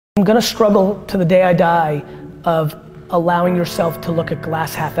I'm gonna struggle to the day I die of allowing yourself to look at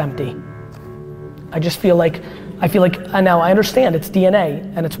glass half empty. I feel like now I understand it's DNA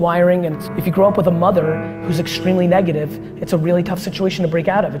and it's wiring, and if you grow up with a mother who's extremely negative, it's a really tough situation to break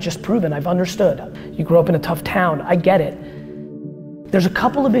out of. It's just proven, I've understood. You grew up in a tough town, I get it. There's a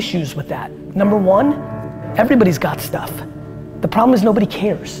couple of issues with that. Number one, everybody's got stuff. The problem is nobody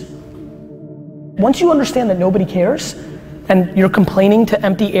cares. Once you understand that nobody cares, and you're complaining to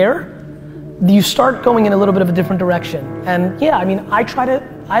empty air, you start going in a little bit of a different direction. And yeah, I mean,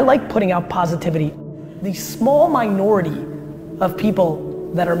 I like putting out positivity. The small minority of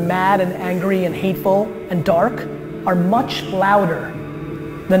people that are mad and angry and hateful and dark are much louder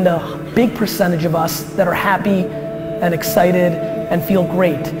than the big percentage of us that are happy and excited and feel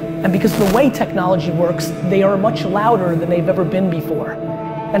great. And because the way technology works, they are much louder than they've ever been before.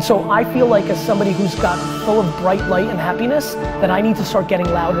 And so I feel like, as somebody who's got full of bright light and happiness, that I need to start getting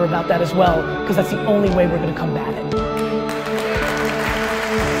louder about that as well, because that's the only way we're gonna combat it.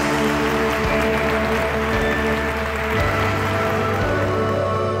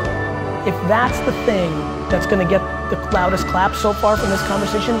 If that's the thing that's gonna get the loudest clap so far from this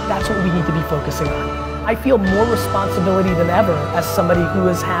conversation, that's what we need to be focusing on. I feel more responsibility than ever as somebody who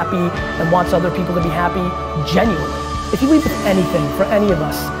is happy and wants other people to be happy, genuinely. If you leave with anything for any of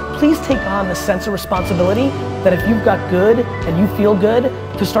us, please take on the sense of responsibility that if you've got good and you feel good,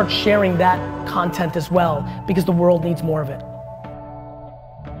 to start sharing that content as well, because the world needs more of it.